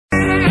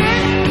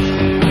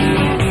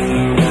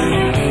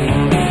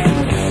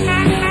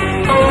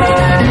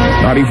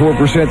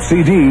94%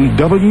 CD,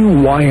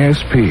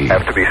 WYSP.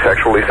 Have to be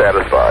sexually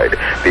satisfied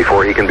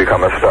before he can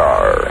become a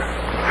star.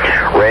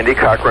 Randy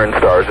Cochran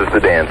stars as the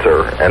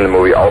dancer, and the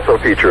movie also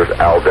features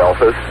Al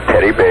Delphus,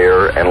 Teddy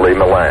Bayer, and Lee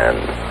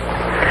Milland.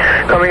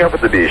 Coming up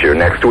at the Bijou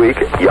next week,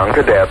 Young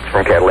Cadets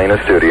from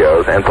Catalina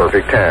Studios and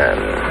Perfect 10.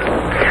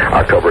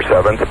 October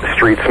 7th,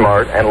 Street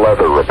Smart and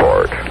Leather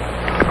Report.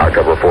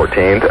 October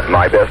 14th,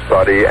 My Best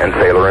Buddy and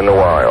Sailor in the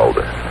Wild.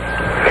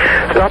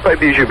 Stop by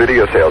Bijou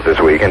Video Sales this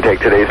week and take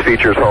today's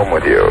features home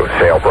with you.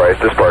 Sale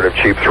priced as part of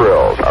Cheap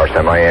Thrills, our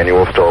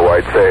semi-annual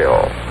store-wide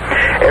sale.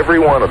 Every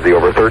one of the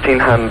over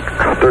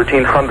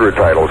 1,300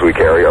 titles we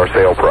carry are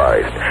sale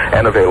priced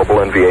and available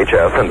in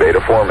VHS and beta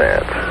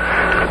formats.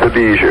 The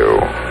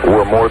Bijou.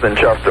 We're more than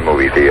just a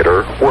movie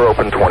theater. We're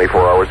open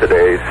 24 hours a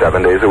day,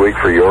 7 days a week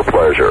for your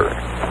pleasure.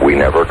 We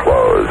never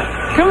close.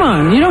 Come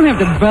on, you don't have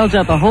to belch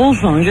out the whole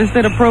song, just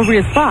at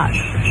appropriate spots.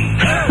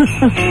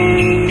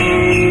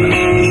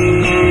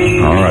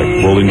 All right,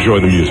 we'll enjoy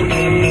the music.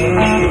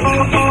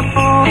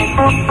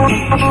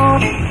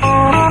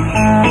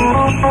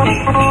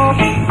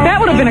 That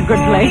would have been a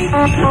good place.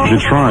 You're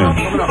trying.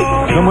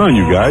 Come on,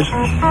 you guys.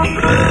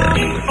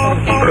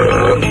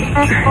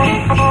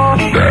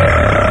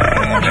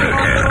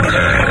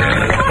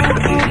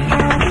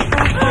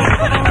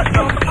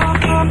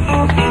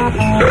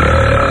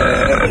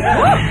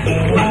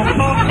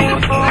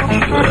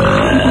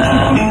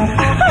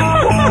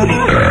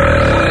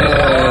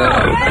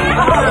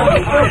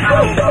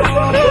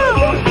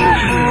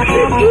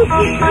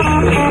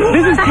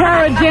 This is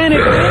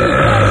paragenic.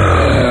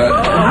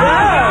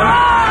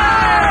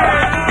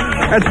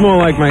 That's more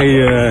like my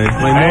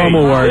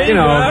normal work, you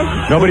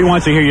know. Nobody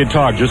wants to hear you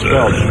talk, just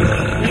belch.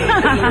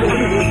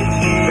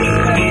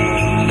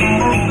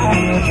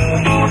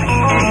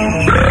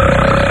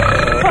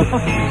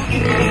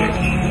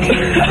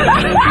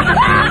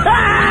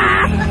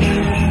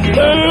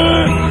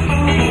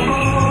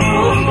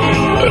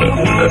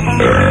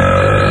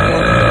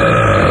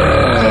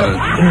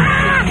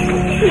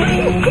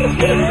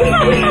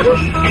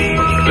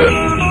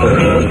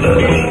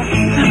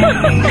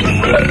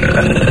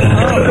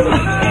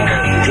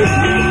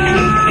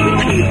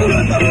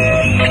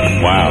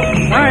 Wow.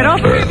 All right, all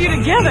three of you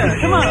together.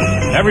 Come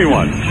on.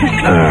 Everyone.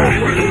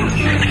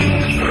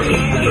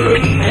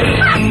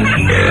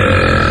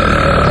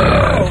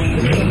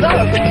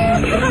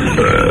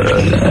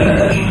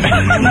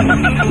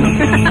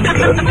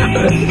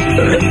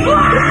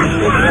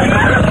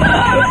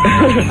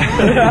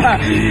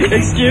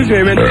 Excuse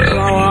me, man.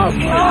 Throw up.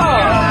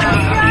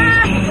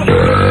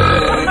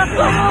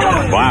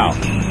 Wow.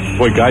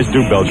 Boy, guys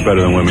do belch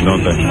better than women,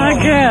 don't they? I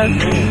guess.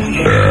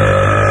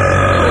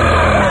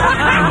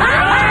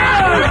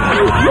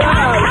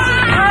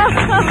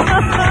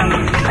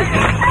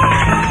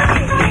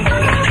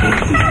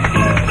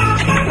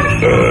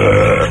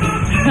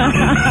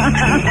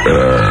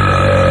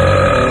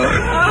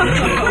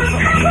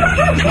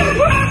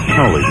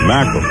 Holy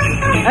mackerel.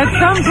 That's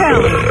some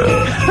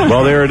talent.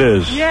 Well, there it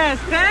is. Yes,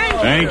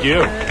 Thank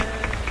you.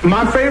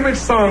 My favorite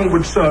song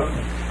with Chuck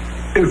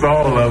is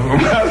all of them.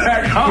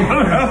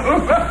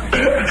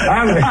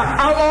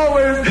 I've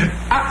always,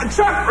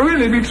 Chuck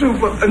really be true,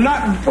 but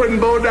not putting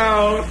Bo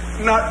down,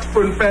 not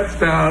putting Fats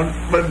down,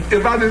 but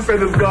if I just say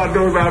this, God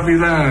knows I'll be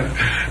lying.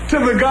 To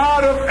the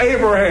God of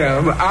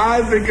Abraham,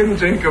 Isaac, and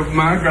Jacob,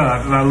 my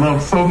God, that I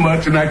love so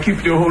much, and I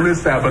keep your holy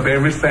Sabbath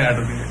every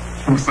Saturday,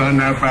 from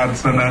sundown Friday to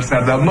sundown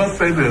Saturday. I must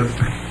say this,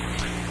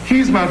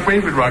 he's my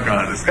favorite rock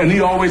artist, and he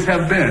always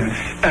have been.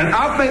 And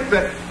I think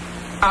that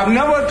I've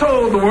never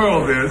told the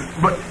world this,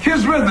 but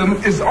his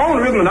rhythm is the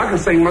only rhythm that I can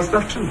sing my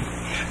stuff to.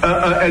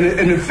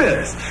 And it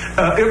fits.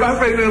 If I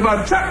say anything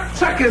about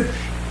Chuck is,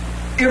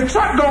 if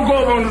Chuck don't go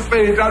up on the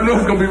stage, I know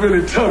it's going to be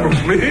really tough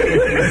for me.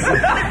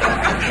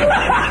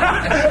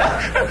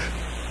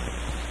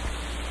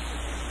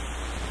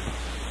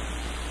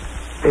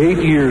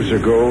 8 years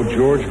ago,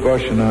 George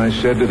Bush and I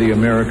said to the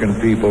American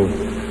people,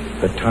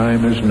 the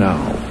time is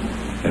now,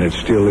 and it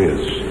still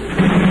is.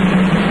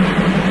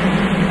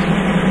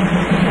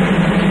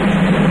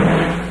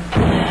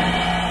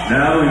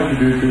 Now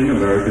introducing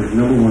America's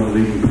 #1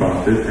 leading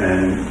prophet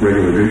and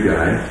regular good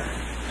guy,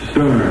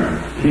 Stern,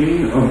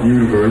 King of the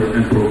Universe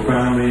and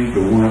profoundly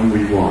the one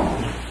we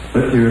want.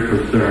 Let's hear it for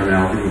Stern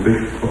now. Give him a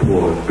big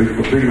applause, big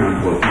round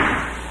of applause.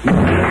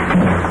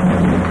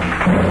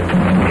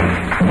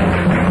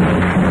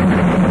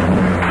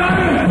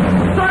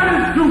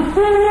 Silence, you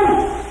fool!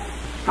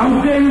 How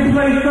dare you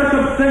play such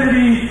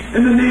obscenity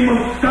in the name of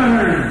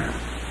Stern?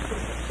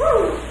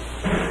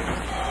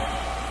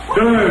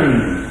 Stern,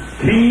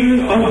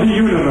 King of the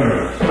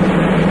Universe,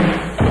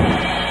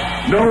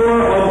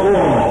 knower of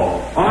all,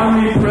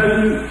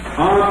 omnipresent,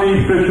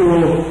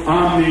 omnificial,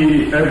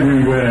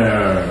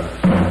 omni-everywhere.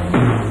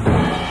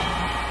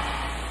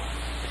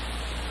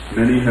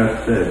 Many have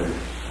said,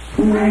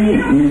 who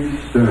is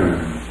Stern?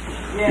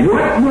 Yeah.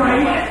 What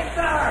right?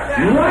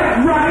 What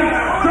right?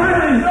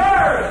 Silence!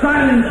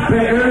 Silence,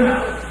 beggars!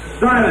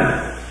 Silence!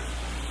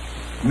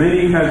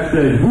 Many have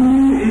said, who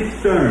is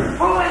Stern?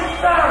 Who is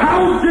Stern? How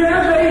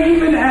dare they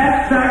even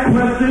ask that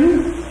question?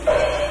 listen,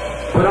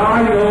 but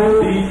I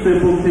know these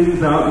simple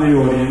things out in the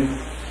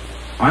audience.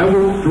 I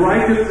will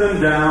strike at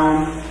them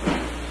down.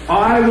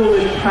 I will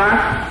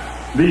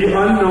attack the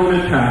unknown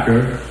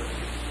attacker.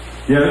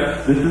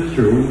 Yes, this is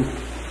true.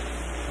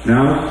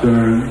 Now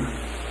Stern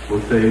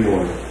will say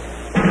more.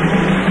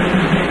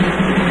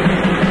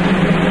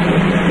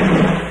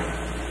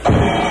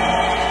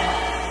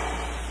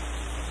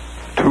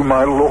 To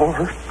my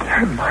Lord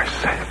and my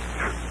Savior,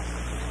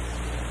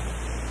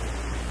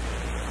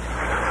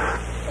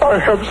 I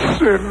have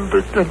sinned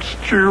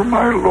against you,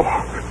 my Lord.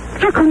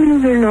 How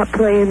come they're not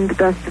playing the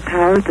best of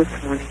Howard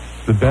this morning?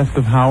 The best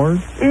of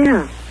Howard?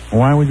 Yeah.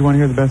 Why would you want to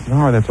hear the best of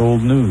Howard? That's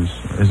old news.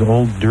 His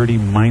old, dirty,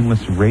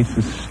 mindless,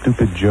 racist,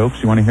 stupid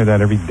jokes. You want to hear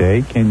that every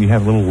day? Can't you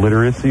have a little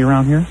literacy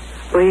around here?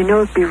 Well, you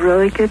know it'd be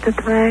really good to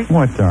play?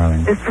 What,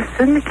 darling? It's the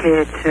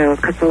syndicated show,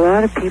 because a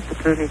lot of people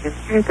don't even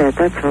hear that.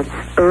 That's on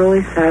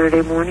early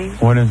Saturday morning.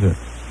 What is it?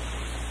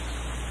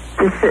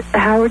 The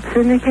Howard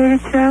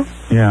syndicated show?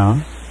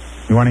 Yeah.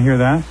 You want to hear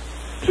that?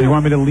 So you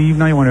want me to leave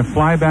now? You want to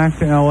fly back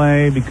to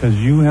L.A. because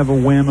you have a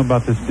whim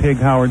about this pig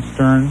Howard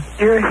Stern?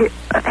 You're here.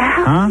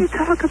 How can you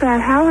talk about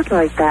Howard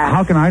like that?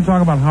 How can I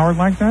talk about Howard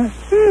like that?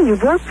 Yeah, you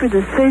work for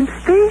the same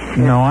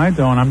station. No, I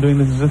don't. I'm doing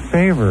this as a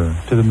favor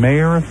to the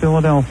mayor of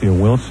Philadelphia,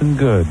 Wilson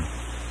Good.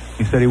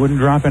 He said he wouldn't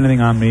drop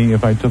anything on me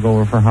if I took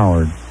over for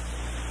Howard.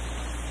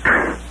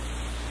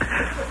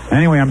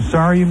 Anyway, I'm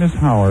sorry you miss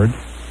Howard,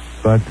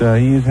 but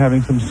he is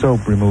having some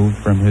soap removed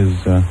from his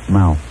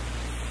mouth.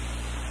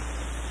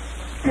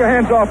 Keep your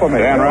hands off of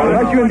me.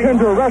 Unless you intend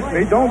to arrest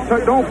me, don't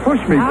push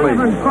me, please.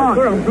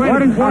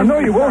 I know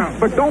you won't,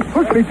 but don't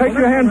push me. Take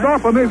your hands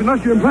off of me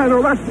unless you intend to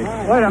arrest me.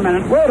 Wait a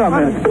minute.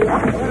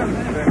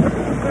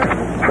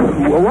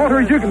 Well, Walter,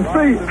 as you can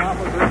see,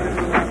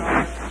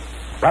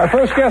 our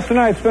first guest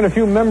tonight spent a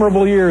few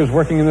memorable years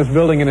working in this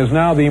building and is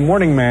now the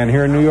morning man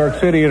here in New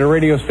York City at a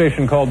radio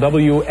station called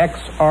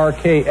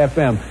WXRK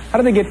FM. How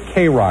did they get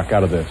K-Rock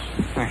out of this?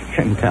 I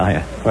couldn't tell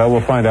you. Well,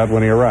 we'll find out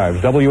when he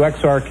arrives.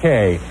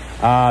 WXRK.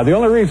 The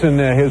only reason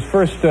the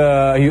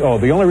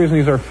only reason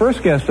he's our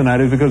first guest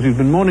tonight is because he's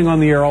been moaning on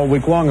the air all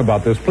week long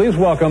about this. Please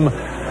welcome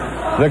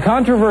the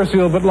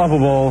controversial but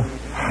lovable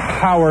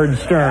Howard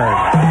Stern.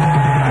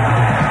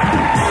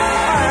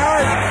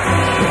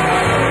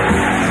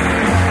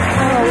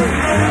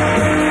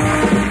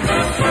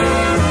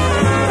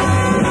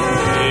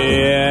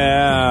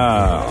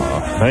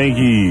 Yeah, thank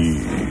you.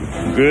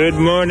 Good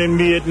morning,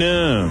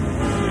 Vietnam.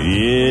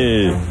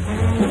 Yeah.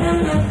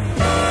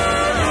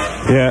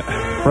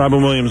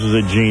 Robin Williams is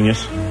a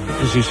genius.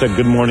 Because he said,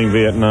 good morning,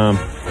 Vietnam.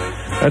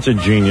 That's a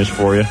genius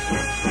for you.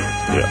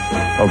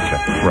 Yeah. Okay.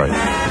 Right.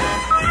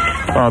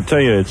 I'll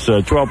tell you, it's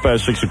 12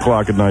 past 6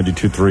 o'clock at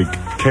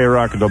 92.3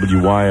 K-Rock at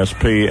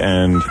WYSP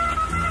and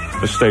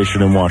the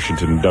station in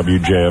Washington,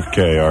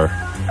 WJFK, our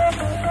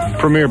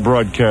premier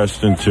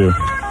broadcast into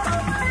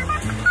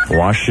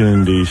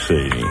Washington,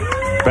 D.C.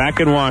 Back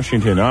in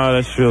Washington. Oh,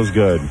 this feels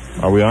good.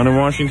 Are we on in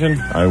Washington?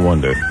 I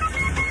wonder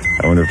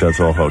if that's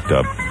all hooked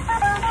up.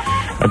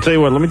 I'll tell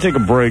you what, let me take a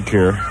break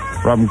here.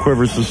 Robin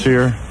Quivers is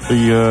here.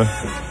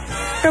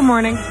 Good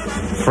morning.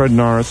 Fred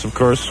Norris, of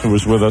course, who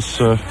was with us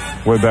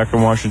way back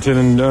in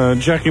Washington.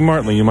 And Jackie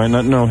Martley, you might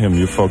not know him,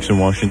 you folks in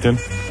Washington.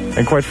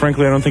 And quite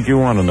frankly, I don't think you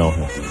want to know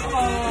him.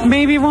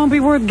 Maybe it won't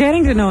be worth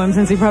getting to know him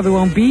since he probably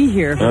won't be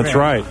here. That's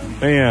right.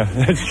 Yeah,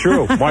 that's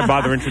true. Why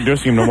bother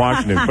introducing him to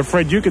Washington? But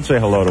Fred, you could say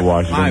hello to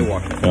Washington. Hi,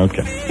 Washington.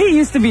 Okay. He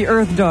used to be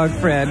Earth Dog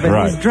Fred,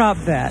 but he's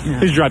dropped that. No.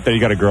 He's dropped that. He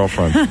got a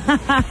girlfriend. You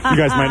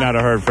guys might not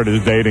have heard Fred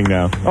is dating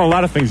now. Oh, a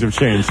lot of things have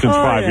changed since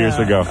 5 years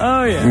ago.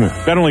 Oh, yeah.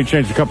 That only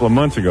changed a couple of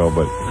months ago,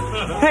 but...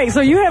 Hey,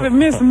 so you haven't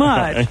missed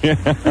much. All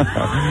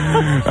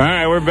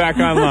right, we're back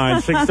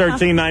online.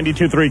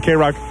 613-92.3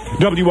 K-Rock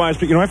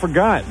WYSP. You know, I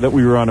forgot that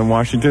we were on in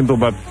Washington until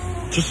about...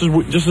 Just as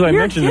I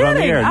mentioned it on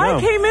the air. No.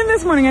 I came in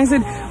this morning. I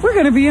said, we're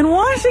going to be in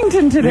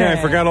Washington today. Yeah,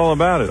 I forgot all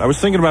about it. I was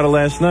thinking about it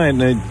last night,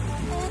 and I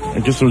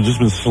just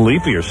been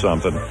sleepy or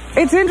something.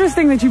 It's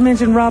interesting that you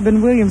mentioned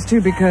Robin Williams,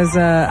 too, because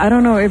I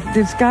don't know,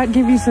 did Scott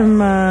give you some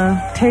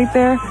tape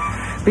there?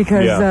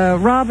 Because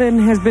Robin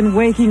has been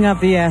waking up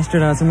the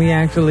astronauts, and we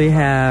actually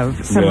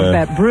have some of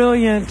that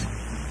brilliant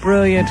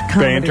comedy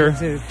banter.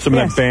 Too. Some of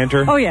that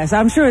banter. Oh yes,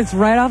 I'm sure it's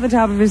right off the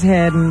top of his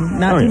head and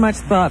not too much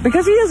thought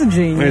because he is a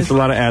genius. It's a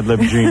lot of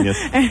ad-lib genius,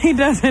 and he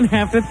doesn't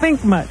have to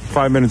think much.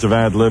 5 minutes of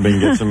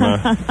ad-libbing gets him,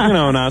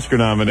 an Oscar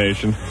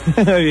nomination.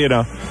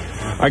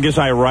 I guess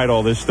I write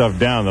all this stuff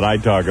down that I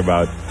talk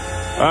about.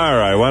 All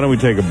right, why don't we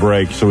take a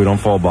break so we don't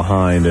fall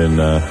behind and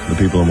the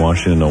people in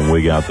Washington don't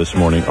wig out this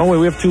morning. Oh wait,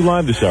 we have 2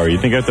 live this hour. You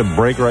think I have to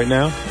break right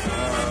now?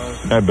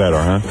 I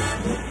better, huh?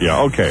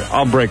 Yeah, okay.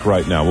 I'll break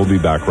right now. We'll be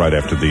back right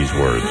after these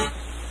words.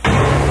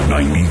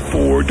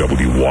 94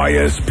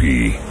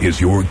 WYSP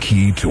is your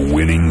key to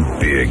winning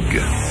big.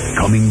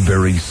 Coming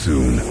very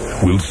soon,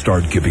 we'll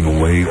start giving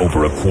away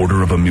over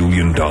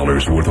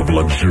 $250,000 worth of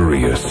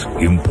luxurious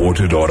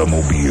imported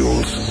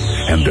automobiles.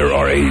 And there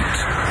are 8.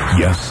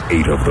 Yes,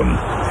 8 of them.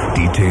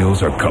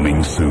 Details are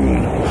coming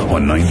soon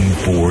on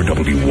 94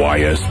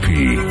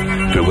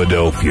 WYSP,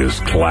 Philadelphia's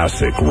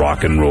classic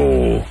rock and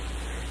roll.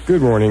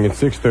 Good morning.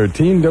 It's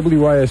 6:13.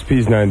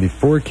 WYSP's 90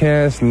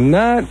 forecast.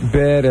 Not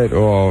bad at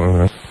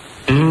all.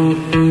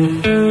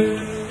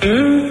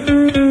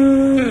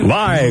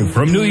 Live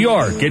from New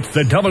York, it's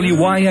the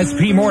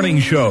WYSP Morning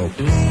Show.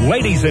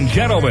 Ladies and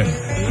gentlemen,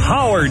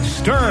 Howard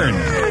Stern.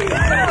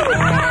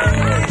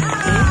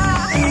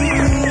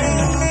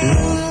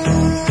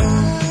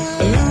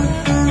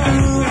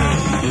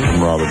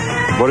 Robin,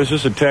 what is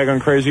this, a tag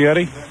on Crazy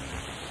Eddie?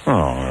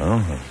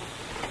 Oh,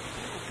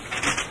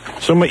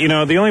 so, you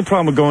know, the only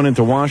problem with going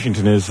into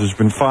Washington is there's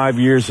been 5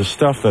 years of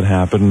stuff that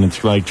happened, and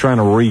it's like trying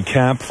to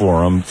recap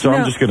for them. So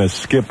I'm just going to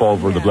skip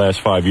over the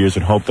last 5 years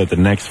and hope that the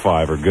next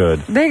 5 are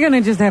good. They're going to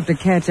just have to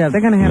catch up.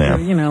 They're going to have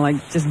to, you know,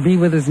 like, just be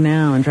with us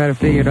now and try to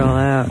figure it all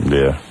out.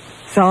 Yeah.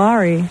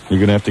 Sorry. You're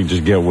going to have to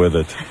just get with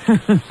it.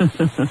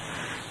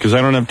 Because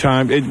I don't have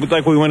time.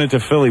 Like we went into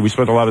Philly, we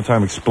spent a lot of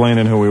time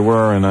explaining who we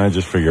were, and I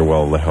just figure,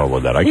 well, the hell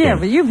with that. I can't.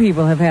 But you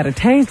people have had a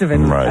taste of it,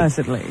 us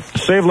at least.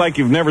 Save like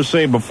you've never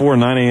saved before,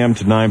 9 a.m.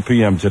 to 9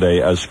 p.m.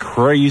 today, as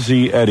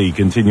Crazy Eddie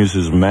continues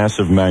his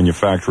massive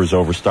manufacturer's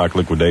overstock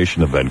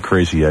liquidation event.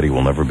 Crazy Eddie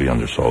will never be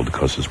undersold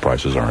because his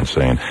prices are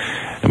insane.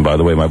 And by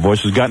the way, my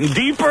voice has gotten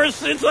deeper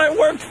since I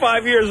worked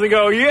 5 years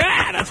ago.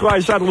 Yeah, that's why I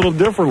sound a little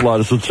different,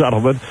 ladies and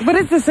gentlemen. But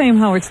it's the same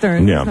Howard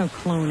Stern. Yeah. There's no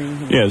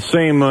cloning here. Yeah,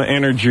 same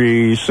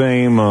energy,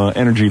 same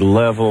energy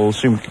level,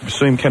 same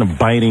kind of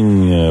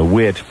biting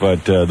wit,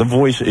 but the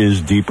voice is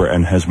deeper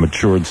and has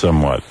matured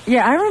somewhat.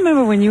 Yeah, I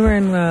remember when you were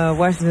in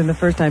Washington the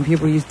first time,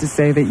 people used to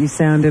say that you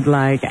sounded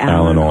like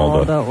Alan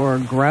Alda or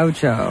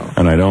Groucho.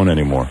 And I don't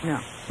anymore. No.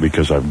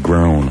 Because I've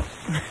grown.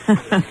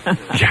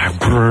 Yeah, I've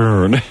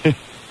grown.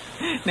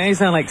 Now you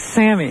sound like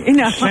Sammy.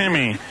 No.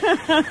 Sammy.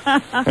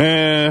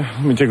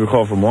 Let me take a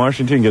call from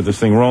Washington, get this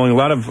thing rolling. A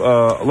lot of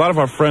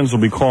our friends will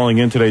be calling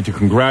in today to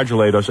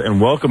congratulate us and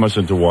welcome us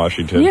into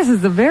Washington. Yes,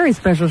 it's a very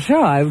special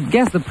show. I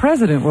guess the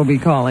president will be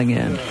calling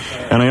in.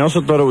 And I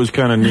also thought it was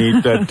kind of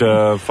neat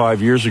that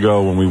 5 years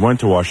ago when we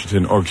went to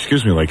Washington, or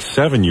excuse me, like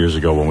 7 years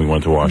ago when we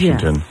went to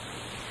Washington,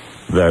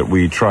 that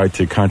we tried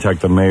to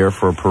contact the mayor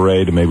for a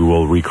parade, and maybe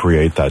we'll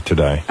recreate that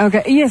today.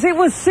 Okay. Yes, it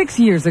was 6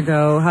 years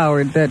ago,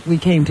 Howard, that we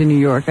came to New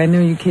York. I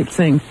know you keep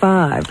saying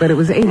 5, but it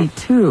was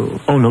 82.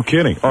 Oh, no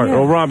kidding. All right.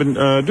 Well, Robin,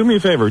 do me a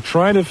favor.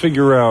 Try to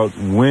figure out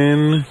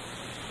when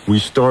we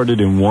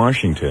started in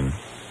Washington,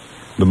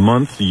 the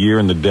month, the year,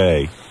 and the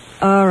day.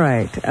 All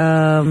right.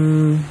 I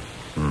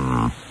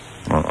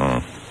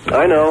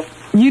know.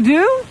 You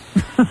do?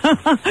 Well,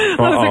 it's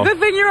a good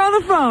thing you're on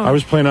the phone. I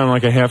was playing on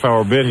like a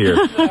half-hour bit here.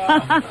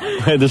 I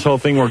had this whole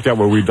thing worked out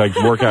where we'd like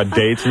work out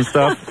dates and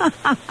stuff.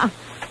 All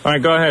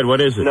right, go ahead.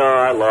 What is it? No,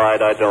 I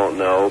lied. I don't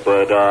know,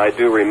 but I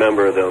do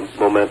remember the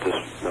momentous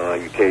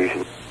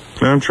occasion.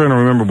 I'm trying to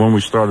remember when we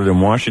started in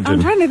Washington.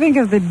 I'm trying to think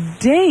of the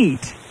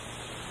date.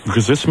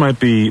 Because this might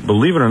be,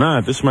 believe it or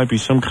not, this might be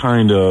some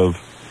kind of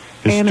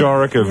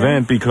historic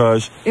event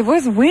because... It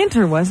was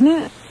winter, wasn't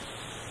it?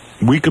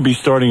 We could be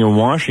starting in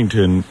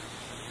Washington...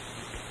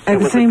 At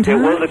the same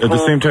time? At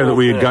the same time that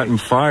we had gotten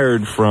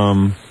fired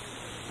from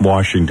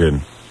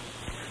Washington.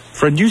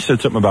 Fred, you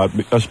said something about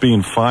us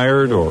being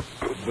fired, or...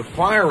 The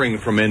firing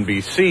from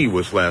NBC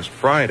was last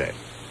Friday.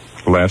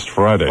 Last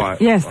Friday.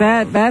 Yes,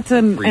 that's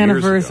an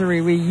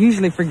anniversary we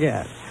usually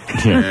forget.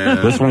 Yeah,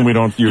 this one we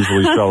don't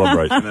usually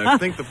celebrate. And I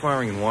think the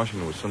firing in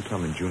Washington was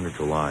sometime in June or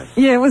July.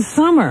 Yeah, it was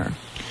summer.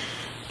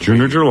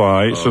 June or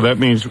July, so that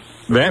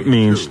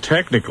means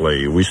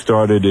technically we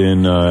started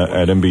in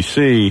at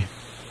NBC...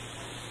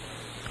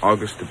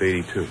 August of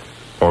 82.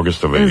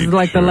 August of 82. It was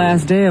like the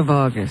last day of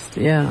August,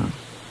 yeah.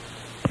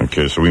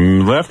 Okay, so we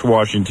left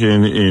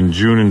Washington in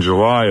June and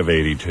July of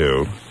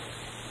 82.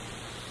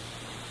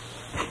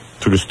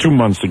 Took us 2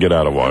 months to get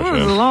out of Washington.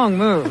 It was a long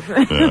move.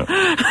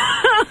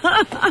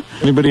 Yeah.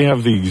 Anybody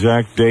have the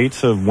exact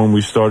dates of when we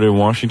started in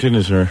Washington?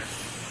 Is there...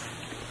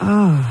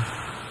 Oh.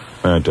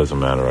 It doesn't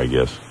matter, I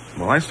guess.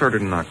 Well, I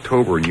started in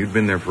October, and you'd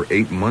been there for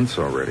 8 months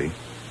already.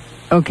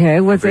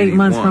 Okay, what's 8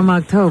 months from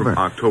October?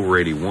 From October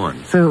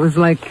 81. So it was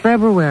like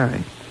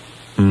February.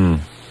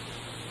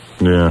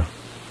 Yeah.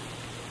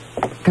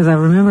 Because I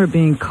remember it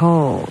being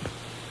cold.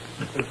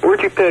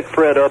 Where'd you pick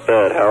Fred up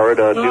at, Howard?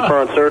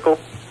 DuPont Circle?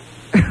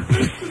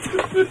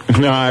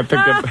 No, I picked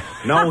up...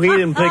 No, he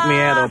didn't pick me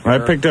up. I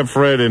picked up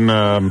Fred in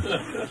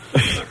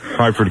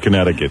Hartford,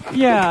 Connecticut.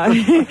 Yeah.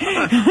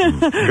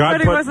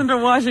 Freddie wasn't a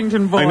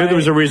Washington boy. I knew there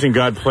was a reason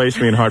God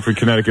placed me in Hartford,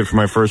 Connecticut for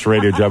my first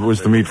radio job. It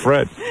was to meet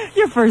Fred.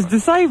 Your first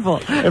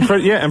disciple. And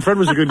Fred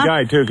was a good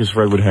guy, too, because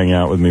Fred would hang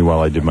out with me while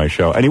I did my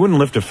show. And he wouldn't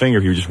lift a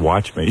finger. He would just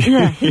watch me.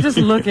 Yeah, he'd just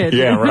look at you.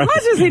 Yeah, right.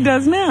 Much as he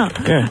does now.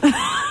 Yeah.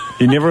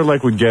 He never,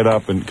 would get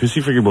up, and because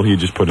he figured, well, he'd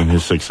just put in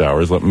his 6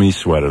 hours, let me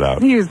sweat it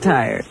out. He was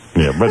tired.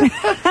 Yeah, but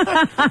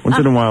once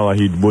in a while,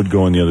 he would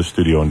go in the other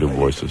studio and do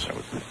voices.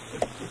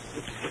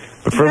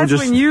 But Fred That's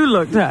when you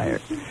look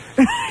tired.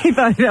 He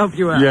thought he'd help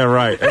you out. Yeah,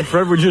 right. And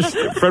Fred would just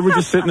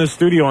sit in the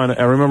studio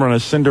I remember on a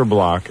cinder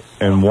block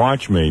and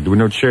watch me. There were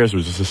no chairs, it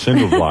was just a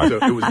cinder block. So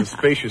it was a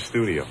spacious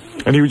studio.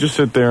 And he would just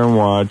sit there and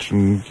watch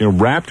and,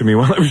 rap to me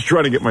while I was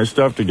trying to get my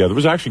stuff together. It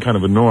was actually kind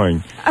of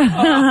annoying.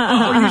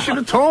 Oh, you should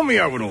have told me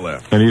I would have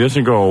left. And he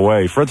doesn't go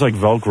away. Fred's like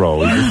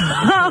Velcro.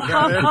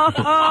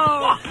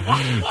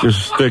 He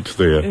just sticks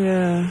to you.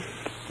 Yeah.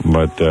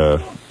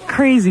 But,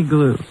 crazy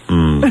glue.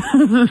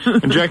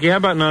 And Jackie, how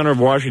about in honor of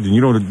Washington?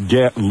 You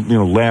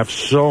don't laugh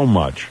so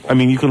much. I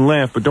mean, you can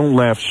laugh, but don't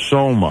laugh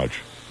so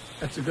much.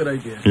 That's a good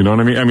idea. You know what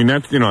I mean? I mean,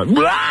 that's,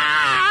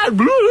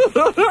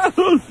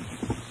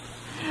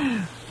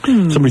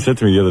 Somebody said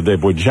to me the other day,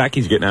 boy,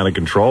 Jackie's getting out of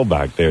control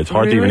back there. It's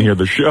hard to even hear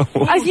the show.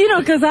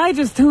 Because I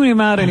just tune him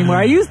out anymore.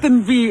 I used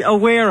to be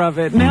aware of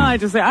it. Now I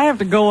just say, I have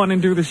to go on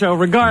and do the show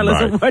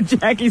regardless of what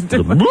Jackie's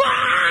doing.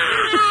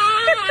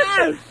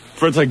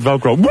 Fred's like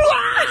Velcro.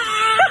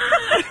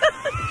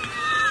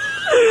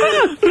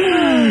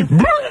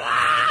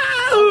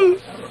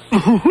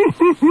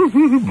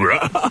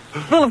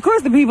 Well, of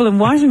course, the people in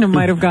Washington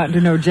might have gotten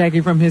to know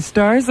Jackie from his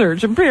Star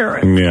Search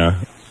appearance. Yeah.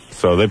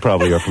 So they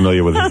probably are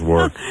familiar with his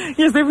work.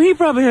 Yes, he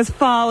probably has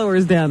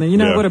followers down there. You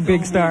know what a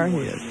big star he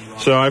is.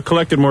 So I've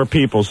collected more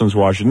people since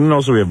Washington. And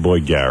also we have boy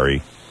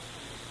Gary.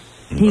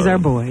 He's our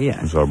boy, yes.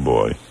 He's our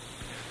boy.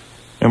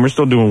 And we're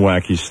still doing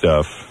wacky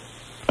stuff.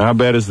 How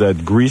bad is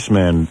that Grease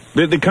Man?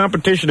 The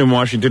competition in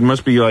Washington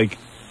must have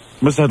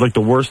had like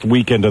the worst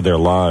weekend of their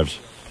lives.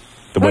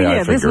 The way I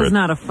figure this was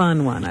not a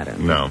fun one, I don't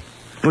think. No.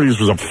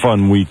 This was a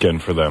fun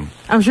weekend for them.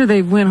 I'm sure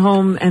they went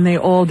home and they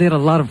all did a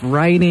lot of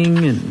writing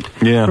and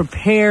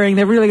preparing.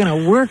 They're really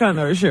going to work on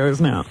those shows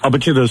now. I'll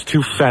bet you those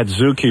two fat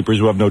zookeepers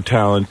who have no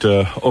talent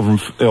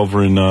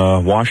over in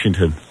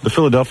Washington. The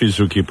Philadelphia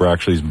zookeeper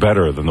actually is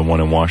better than the one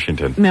in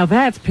Washington. Now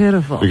that's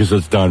pitiful. Because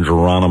it's Don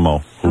Geronimo,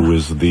 who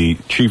is the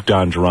Chief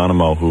Don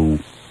Geronimo, who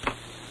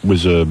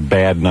was a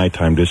bad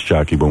nighttime disc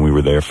jockey when we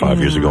were there 5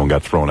 years ago and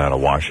got thrown out of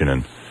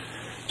Washington.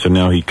 So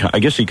now I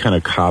guess he kind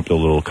of copped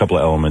a couple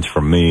of elements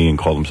from me and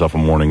called himself a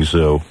morning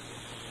zoo.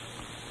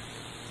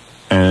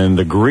 And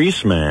the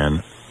Grease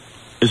Man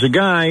is a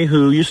guy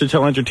who used to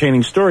tell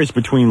entertaining stories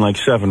between like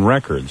 7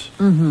 records.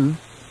 Mm-hmm.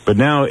 But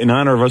now, in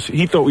honor of us,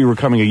 he thought we were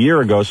coming a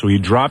year ago, so he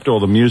dropped all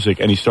the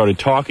music and he started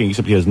talking,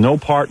 except he has no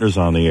partners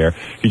on the air.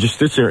 He just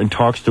sits there and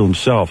talks to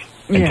himself.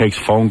 And takes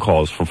phone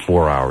calls for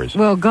 4 hours.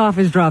 Well, Goff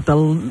has dropped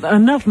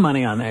enough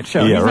money on that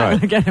show. Yeah, He's not going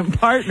to get him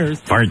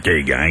partners.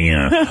 Fartig,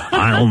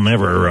 I'll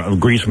never,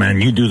 Grease Man,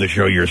 you do the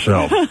show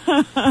yourself.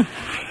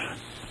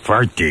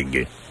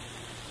 Fartig.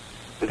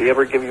 Did he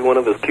ever give you one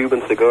of his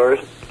Cuban cigars?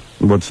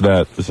 What's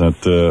that? Is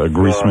that a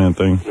Grease Man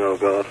thing? No,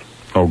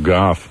 Goff. Oh,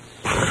 Goff.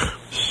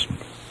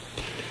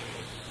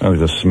 I would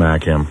just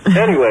smack him.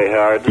 Anyway,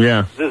 Howard.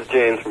 Yeah. This is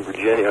James from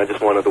Virginia. I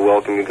just wanted to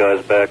welcome you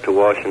guys back to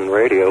Washington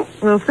Radio.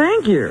 Well,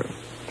 thank you.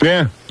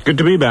 Yeah, good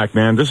to be back,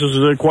 man. This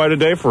is quite a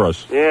day for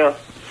us. Yeah.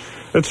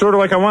 It's sort of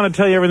like I want to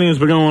tell you everything that's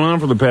been going on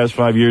for the past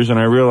 5 years, and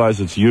I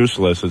realize it's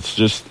useless. It's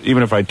just,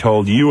 even if I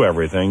told you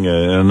everything, in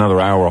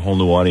another hour, a whole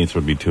new audience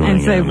would be tuning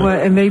in.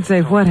 And they'd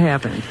say, what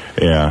happened?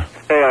 Yeah.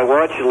 Hey, I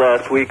watched you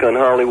last week on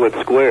Hollywood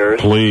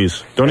Squares.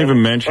 Please, don't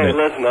even mention it.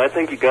 Hey, listen, I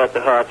think you got the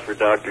hots for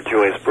Dr.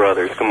 Joyce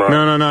Brothers. Come on.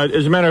 No.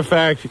 As a matter of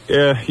fact,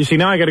 you see,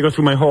 now I got to go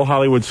through my whole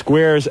Hollywood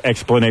Squares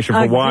explanation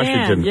for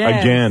Washington.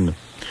 Yes. Again.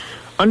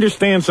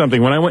 Understand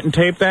something. When I went and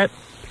taped that,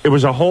 it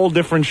was a whole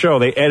different show.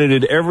 They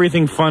edited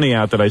everything funny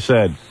out that I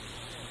said.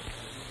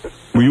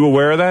 Were you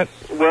aware of that?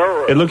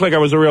 Well... It looked like I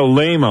was a real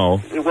lame-o.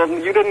 Well,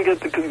 you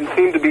didn't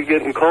seem to be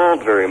getting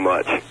called very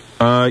much.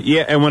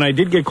 Yeah, and when I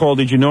did get called,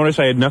 did you notice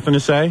I had nothing to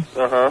say?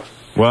 Uh-huh.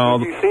 Well...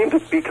 You seem to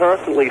be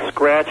constantly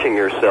scratching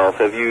yourself.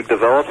 Have you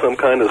developed some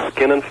kind of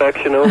skin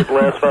infection over the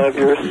last 5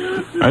 years?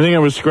 I think I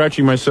was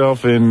scratching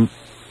myself in...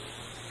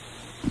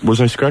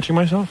 Was I scratching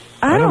myself?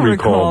 I don't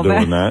recall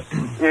doing that.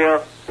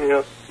 Yeah.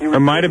 It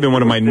might have been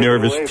one of my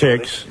nervous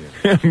tics.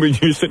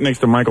 But you sit next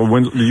to Michael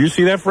Winslow. Did you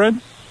see that,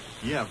 Fred?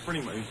 Yeah,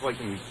 pretty much. It's like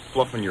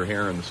fluffing your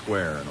hair in the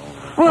square and all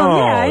that.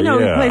 Well, I know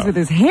he plays with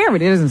his hair,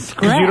 but he doesn't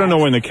scratch. Because you don't know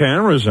when the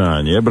camera's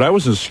on, but I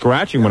wasn't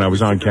scratching when I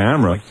was on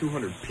camera. Like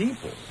 200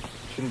 people.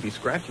 You shouldn't be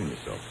scratching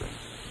yourself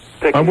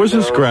then. I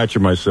wasn't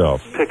scratching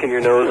myself. Picking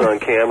your nose on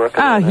camera.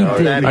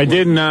 He did. I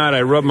did not.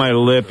 I rubbed my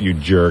lip, you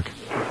jerk.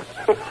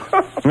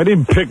 I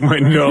didn't pick my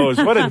nose.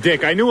 What a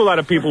dick. I knew a lot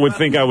of people would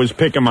think I was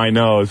picking my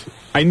nose.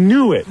 I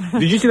knew it.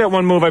 Did you see that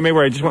one move I made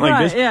where I just went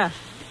like this? Yeah.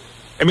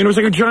 I mean, it was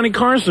like a Johnny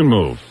Carson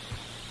move.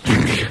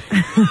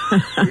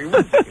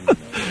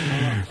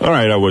 All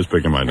right, I was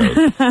picking my nose.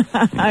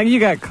 You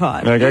got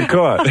caught. I got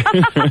caught.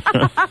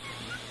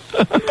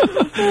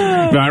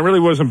 No, I really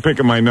wasn't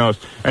picking my nose.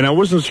 And I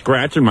wasn't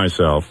scratching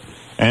myself.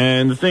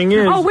 And the thing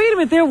is... Oh, wait a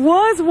minute. There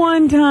was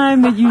one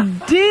time that you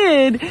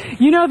did,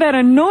 that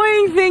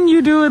annoying thing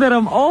you do that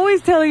I'm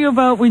always telling you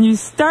about when you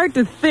start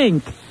to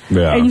think.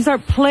 Yeah. And you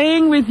start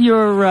playing with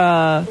your...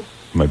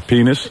 My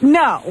penis?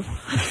 No.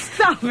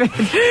 Stop it.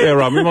 Yeah,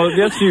 Rob,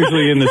 that's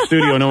usually in the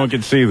studio. No one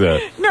can see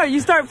that. No, you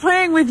start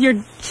playing with your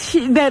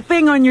that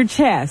thing on your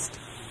chest.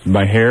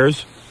 My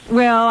hairs?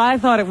 Well, I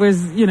thought it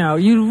was,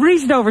 you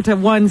reached over to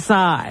one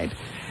side,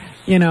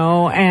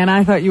 and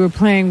I thought you were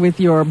playing with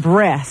your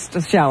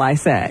breast, shall I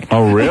say.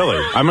 Oh,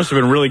 really? I must have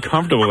been really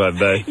comfortable that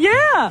day.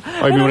 Yeah.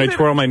 Oh, you mean when I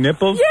twirl my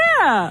nipples?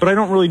 Yeah. But I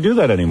don't really do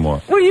that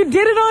anymore. Well, you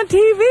did it on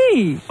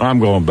TV. I'm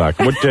going back.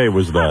 What day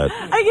was that?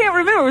 I can't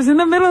remember. It was in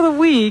the middle of the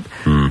week.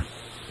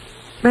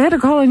 They had to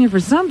call on you for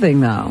something,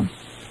 though.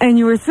 And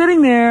you were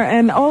sitting there,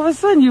 and all of a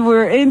sudden you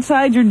were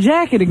inside your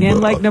jacket again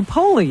like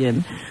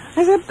Napoleon.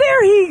 I said,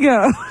 there he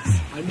goes.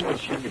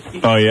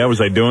 Oh, yeah? Was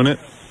I doing it?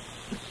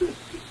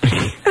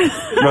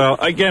 Well,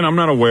 again, I'm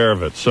not aware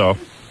of it, so.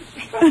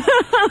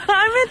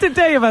 I meant to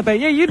tell you about that.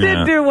 Yeah, you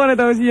did do one of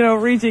those,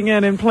 reaching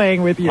in and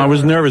playing with you. I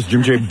was nervous.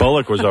 Jim J.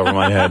 Bullock was over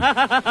my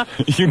head.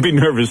 You'd be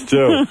nervous,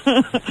 too.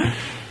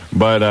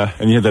 But,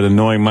 and you had that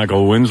annoying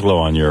Michael Winslow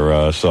on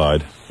your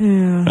side.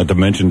 Yeah. Not to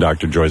mention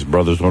Dr. Joyce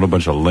Brothers, what a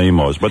bunch of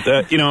lamos. But,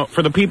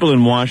 for the people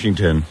in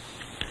Washington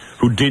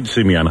who did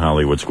see me on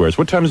Hollywood Squares,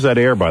 what time does that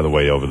air, by the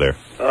way, over there?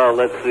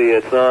 Let's see,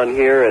 it's on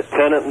here at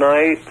 10 at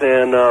night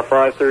and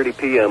 5:30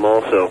 p.m.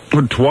 also.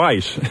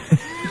 Twice.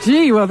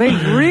 Gee, well,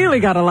 they've really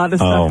got a lot of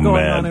stuff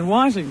going on in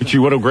Washington. Gee,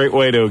 what a great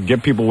way to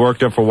get people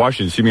worked up for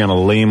Washington. See me on a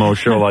lame-o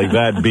show like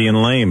that, being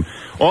lame.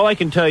 All I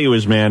can tell you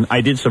is, man,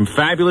 I did some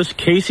fabulous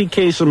Casey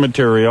Kasem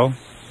material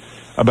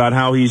about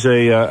how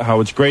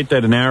how it's great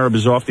that an Arab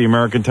is off the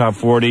American Top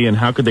 40, and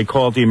how could they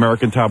call it the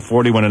American Top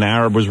 40 when an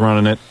Arab was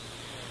running it.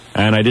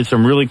 And I did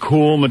some really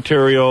cool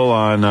material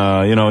on,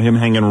 him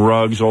hanging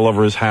rugs all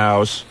over his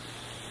house.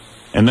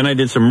 And then I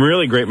did some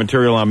really great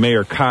material on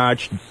Mayor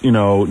Koch,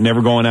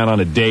 never going out on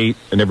a date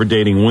and never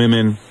dating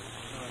women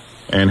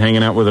and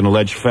hanging out with an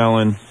alleged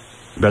felon,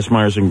 Bess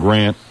Myers and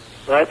Grant.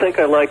 I think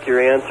I like your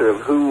answer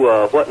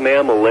of what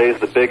mammal lays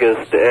the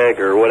biggest egg,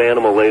 or what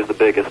animal lays the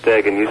biggest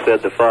egg, and you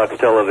said the Fox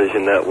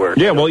Television Network.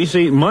 Yeah, well, you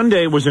see,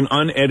 Monday was an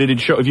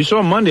unedited show. If you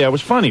saw Monday, I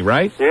was funny,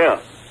 right?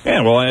 Yeah.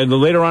 Yeah, well,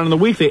 later on in the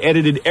week, they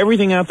edited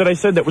everything out that I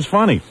said that was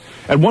funny.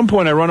 At one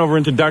point, I run over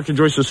into Dr.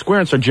 Joyce's square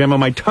and start jamming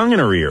my tongue in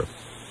her ear.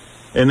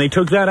 And they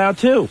took that out,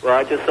 too. Well,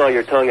 I just saw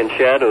your tongue in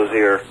shadows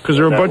here. Because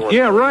there were a bunch,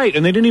 yeah, right.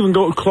 And they didn't even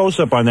go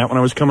close-up on that when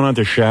I was coming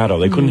onto Shadow.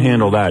 They couldn't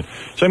handle that.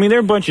 So, I mean, they're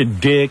a bunch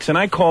of dicks, and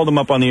I called them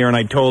up on the air, and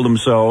I told them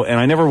so, and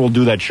I never will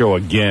do that show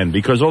again,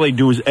 because all they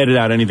do is edit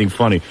out anything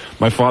funny.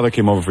 My father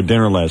came over for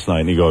dinner last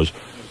night, and he goes,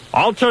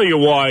 I'll tell you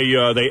why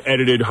they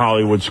edited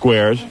Hollywood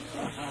Squares.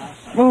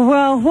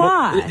 Well,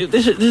 why? Well,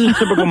 this is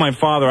typical my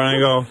father,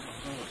 and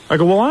I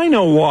go, well, I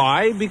know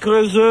why,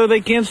 because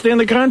they can't stand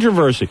the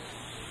controversy.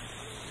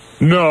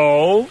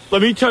 No,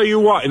 let me tell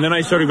you why. And then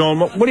I started going,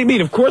 what do you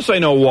mean? Of course I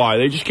know why.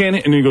 They just can't.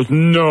 And he goes,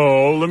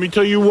 no, let me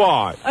tell you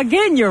why.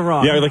 Again, you're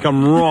wrong. Yeah, like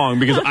I'm wrong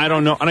because I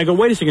don't know. And I go,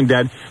 wait a second,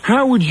 Dad.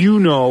 How would you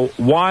know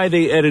why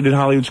they edited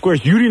Hollywood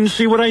Squares? You didn't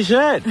see what I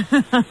said.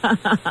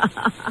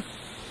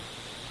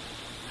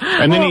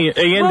 And then he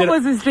ended what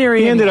was his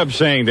theory? He ended up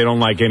saying they don't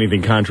like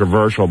anything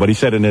controversial, but he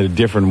said it in a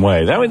different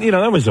way. That was,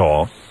 that was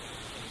all.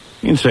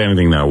 He didn't say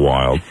anything that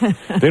wild.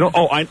 They don't.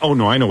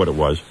 I know what it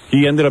was.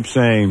 He ended up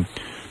saying,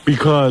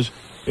 because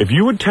if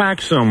you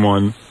attack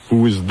someone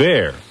who was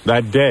there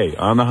that day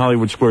on the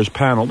Hollywood Squares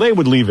panel, they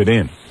would leave it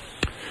in.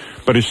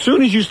 But as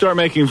soon as you start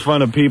making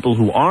fun of people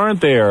who aren't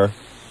there,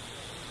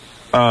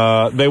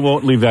 they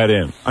won't leave that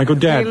in. I go,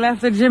 Dad. They left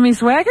the Jimmy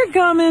Swaggart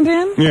comment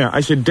in? Yeah, I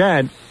said,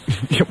 Dad.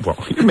 Well,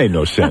 it made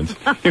no sense.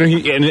 And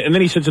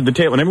then he sits at the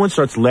table, and everyone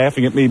starts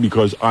laughing at me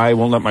because I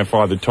won't let my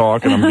father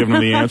talk, and I'm giving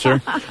him the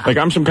answer. Like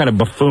I'm some kind of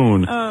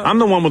buffoon. I'm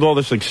the one with all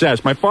the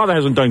success. My father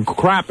hasn't done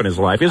crap in his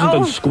life. He hasn't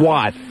done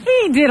squat.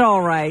 He did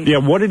all right. Yeah,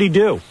 what did he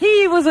do?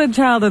 He was a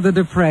child of the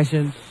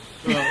Depression.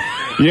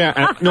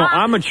 Yeah, no,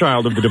 I'm a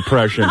child of the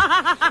Depression.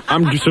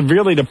 I'm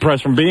severely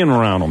depressed from being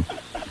around him.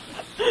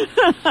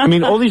 I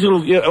mean, all these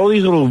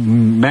little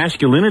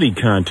masculinity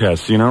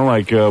contests,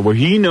 like where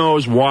he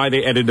knows why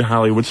they edited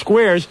Hollywood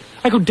Squares.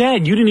 I go,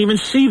 Dad, you didn't even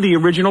see the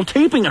original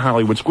taping of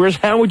Hollywood Squares.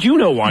 How would you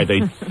know why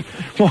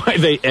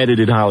they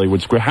edited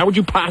Hollywood Squares? How would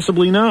you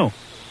possibly know?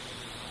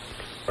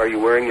 Are you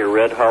wearing your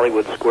red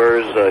Hollywood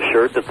Squares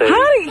shirt that they...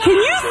 Can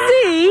you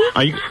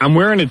see? I'm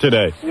wearing it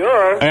today. You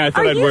are? I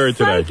thought I'd wear it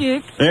today.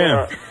 Psychic?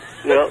 Yeah.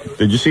 Yeah.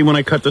 Did you see when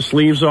I cut the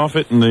sleeves off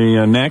it in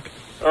the neck?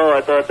 Oh,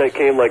 I thought that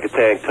came like a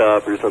tank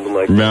top or something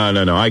like that.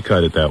 No. I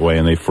cut it that way,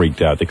 and they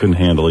freaked out. They couldn't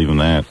handle even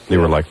that. They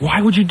were like,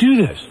 why would you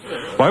do this?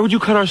 Why would you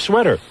cut our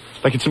sweater?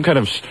 Like it's some kind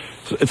of...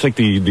 It's like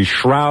the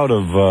shroud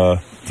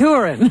of...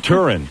 Turin.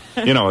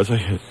 It's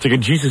like a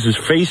Jesus'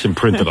 face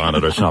imprinted on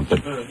it or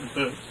something.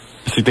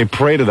 It's like they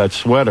pray to that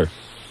sweater.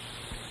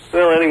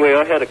 Well, anyway,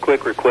 I had a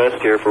quick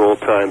request here for old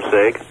time's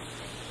sake,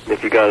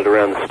 if you got it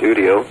around the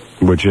studio.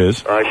 Which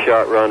is? I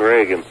shot Ron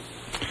Reagan.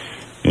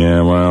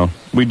 Yeah, well,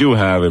 we do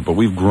have it, but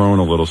we've grown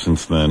a little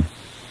since then.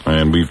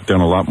 And we've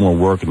done a lot more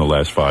work in the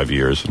last 5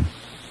 years. And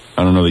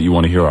I don't know that you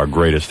want to hear our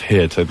greatest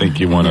hits. I think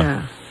you want to...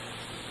 Yeah.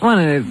 I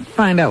want to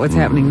find out what's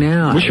happening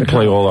now. We should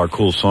play all our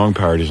cool song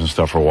parodies and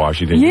stuff for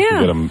Washington.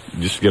 Yeah.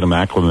 Just to get them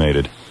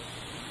acclimated.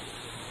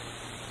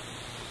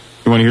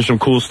 You want to hear some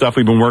cool stuff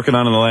we've been working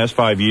on in the last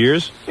 5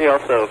 years? Yeah, I'll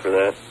settle for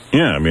that.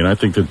 Yeah, I mean, I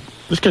think that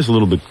This guy's a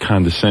little bit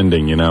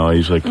condescending, you know.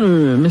 He's like,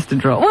 Mr.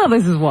 Droll. Well,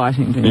 this is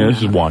Washington. Yeah,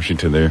 this is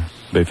Washington.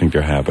 They think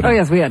they're happening. Oh,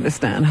 yes, we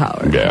understand,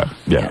 Howard.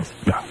 Yeah.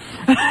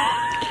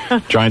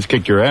 Giants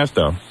kicked your ass,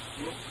 though.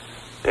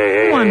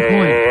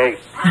 Hey.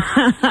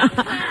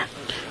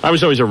 I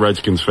was always a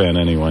Redskins fan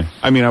anyway.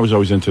 I mean, I was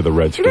always into the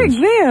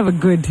Redskins. They have a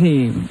good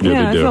team.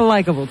 Yeah, they do. It's a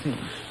likable team.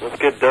 Let's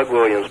get Doug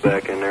Williams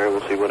back in there.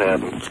 We'll see what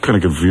happens. It's kind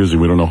of confusing.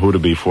 We don't know who to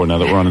be for now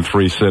that we're on in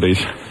 3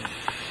 cities.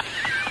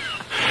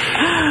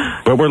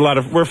 But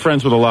we're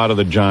friends with a lot of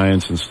the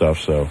Giants and stuff,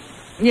 so.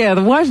 Yeah,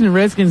 the Washington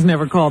Redskins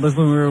never called us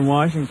when we were in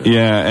Washington.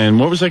 Yeah, and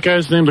what was that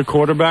guy's name, the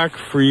quarterback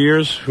for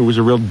years, who was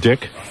a real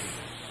dick?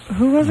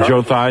 Who was it?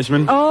 Joe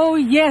Theismann. Oh,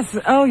 yes.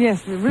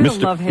 We really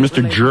love him.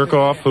 Mr.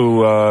 Jerkoff,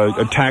 who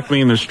attacked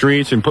me in the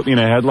streets and put me in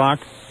a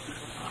headlock.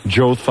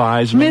 Joe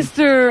Theismann.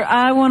 Mr.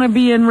 I want to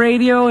be in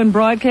radio and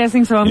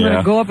broadcasting, so I'm going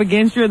to go up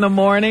against you in the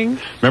morning.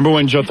 Remember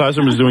when Joe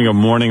Theismann was doing a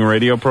morning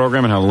radio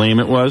program and how lame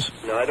it was?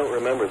 No, I don't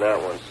remember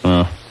that one.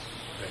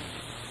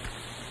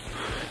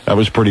 That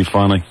was pretty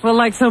funny. Well,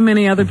 like so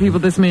many other people,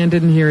 this man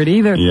didn't hear it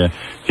either. Yeah.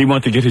 He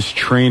wanted to get his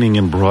training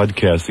in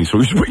broadcasting, so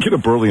he was waking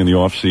up early in the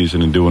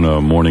off-season and doing a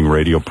morning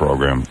radio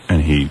program,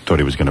 and he thought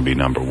he was going to be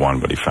number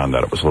one, but he found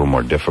out it was a little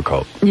more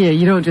difficult. Yeah,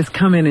 you don't just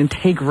come in and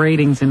take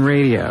ratings in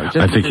radio.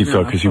 I think he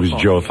thought because he was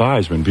Joe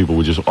Theismann, people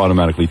would just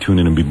automatically tune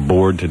in and be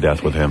bored to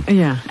death with him.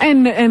 Yeah,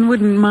 and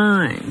wouldn't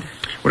mind.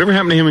 Whatever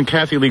happened to him and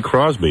Kathy Lee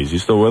Crosby? Is he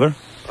still with her?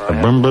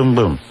 Boom, boom,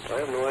 boom. I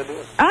have no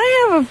idea.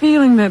 I have a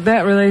feeling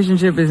that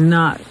relationship is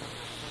not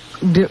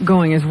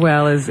going as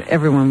well as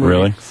everyone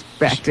would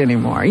expect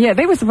anymore. Yeah,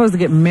 they were supposed to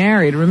get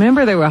married.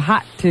 Remember, they were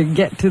hot to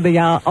get to the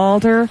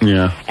altar?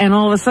 Yeah. And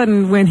all of a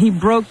sudden, when he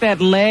broke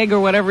that leg or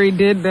whatever he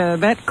did,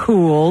 that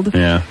cooled.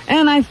 Yeah.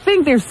 And I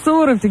think they're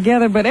sort of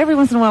together, but every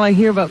once in a while I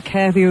hear about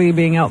Kathy Lee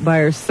being out by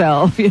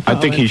herself. You know, I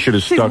think he should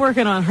have stuck. She's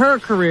working on her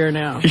career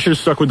now. He should have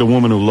stuck with the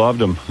woman who loved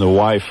him, the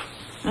wife.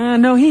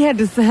 No, he had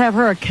to have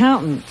her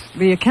accountant.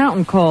 The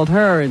accountant called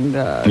her and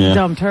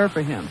dumped her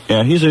for him.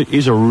 Yeah,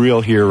 he's a real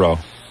hero.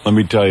 Let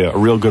me tell you, a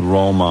real good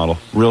role model.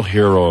 Real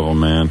hero of a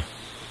man.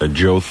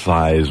 Joe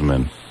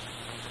Theismann.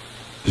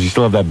 Does he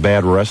still have that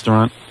bad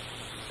restaurant?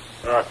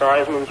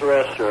 Theismann's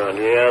Restaurant.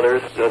 Yeah,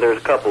 there's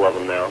a couple of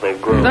them now.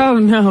 They've grown. Oh,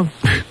 no.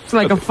 It's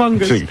like a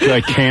fungus. It's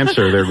like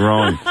cancer. They're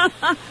growing.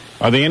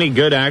 Are they any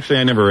good? Actually,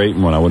 I never ate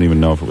one. I wouldn't even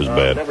know if it was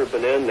bad. I've never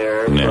been in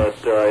there, but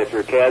if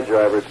you're a cab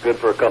driver, it's good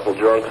for a couple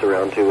drunks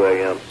around 2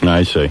 a.m.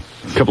 I see.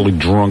 A couple of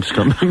drunks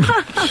coming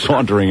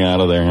sauntering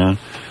out of there, huh?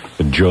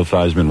 The Joe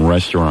Theismann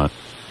Restaurant.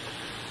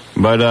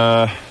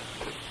 But,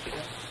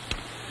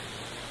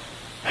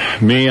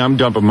 me, I'm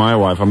dumping my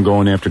wife. I'm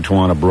going after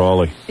Tawana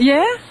Brawley.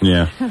 Yeah?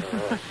 Yeah.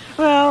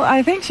 Well,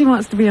 I think she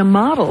wants to be a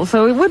model,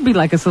 so it would be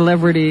like a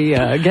celebrity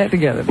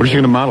get-together. What is she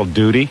going to model?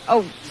 Duty?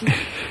 Oh.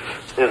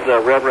 Is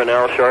Reverend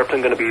Al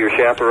Sharpton going to be your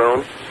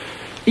chaperone?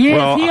 Yes,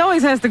 well, he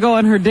always has to go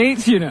on her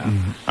dates, you know.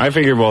 I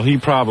figure, well, he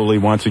probably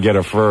wants to get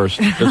her first.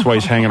 That's why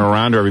he's hanging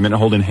around her every minute,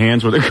 holding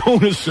hands with her, going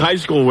to high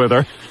school with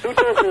her. Who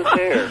does his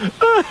hair?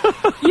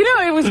 You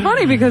know, it was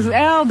funny because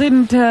Al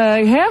didn't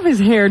have his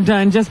hair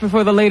done just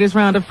before the latest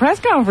round of press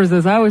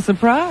conferences. I was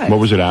surprised. What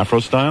was it, Afro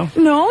style?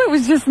 No, it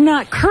was just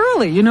not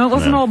curly. You know, it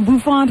wasn't all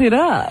bouffanted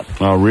up.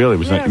 Oh, really?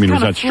 Was that? I mean,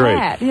 was that straight?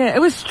 Flat. Yeah, it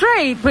was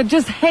straight, but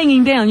just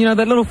hanging down. You know,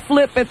 that little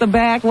flip at the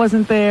back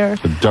wasn't there.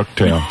 The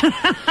ducktail.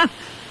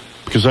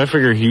 Because I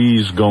figure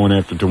he's going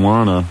after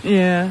Tawana.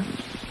 Yeah.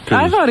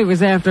 I thought he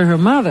was after her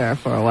mother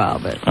for a while,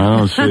 but I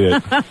don't see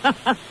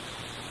it.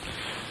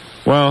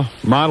 Well,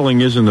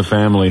 modeling is in the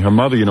family. Her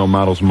mother, you know,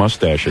 models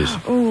mustaches.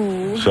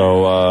 Ooh.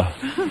 So,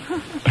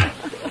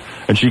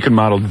 and she can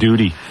model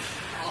Duty.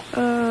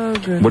 Oh,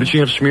 good. What did she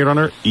have smeared on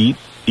her? Eat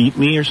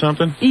me or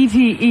something?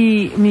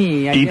 E-T-E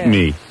me, I guess.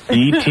 Me.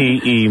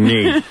 E-T-E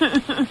me.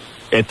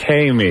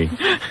 Ete me.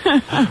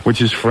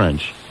 Which is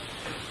French.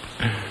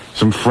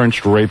 Some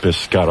French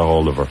rapists got a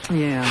hold of her.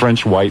 Yeah.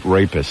 French white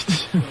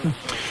rapists.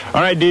 All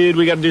right, dude,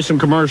 we got to do some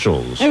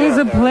commercials. It was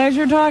a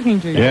pleasure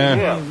talking to you.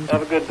 Yeah.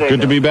 Have a good day.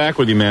 Good to be back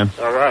with you, man.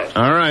 All right.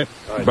 All right.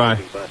 Bye.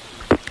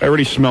 I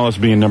already smell us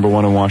being number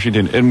one in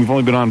Washington, and we've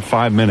only been on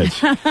 5 minutes.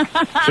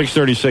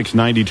 636,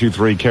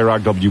 92.3,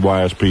 K-Rock,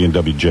 WYSP, and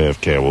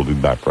WJFK. We'll be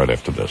back right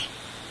after this.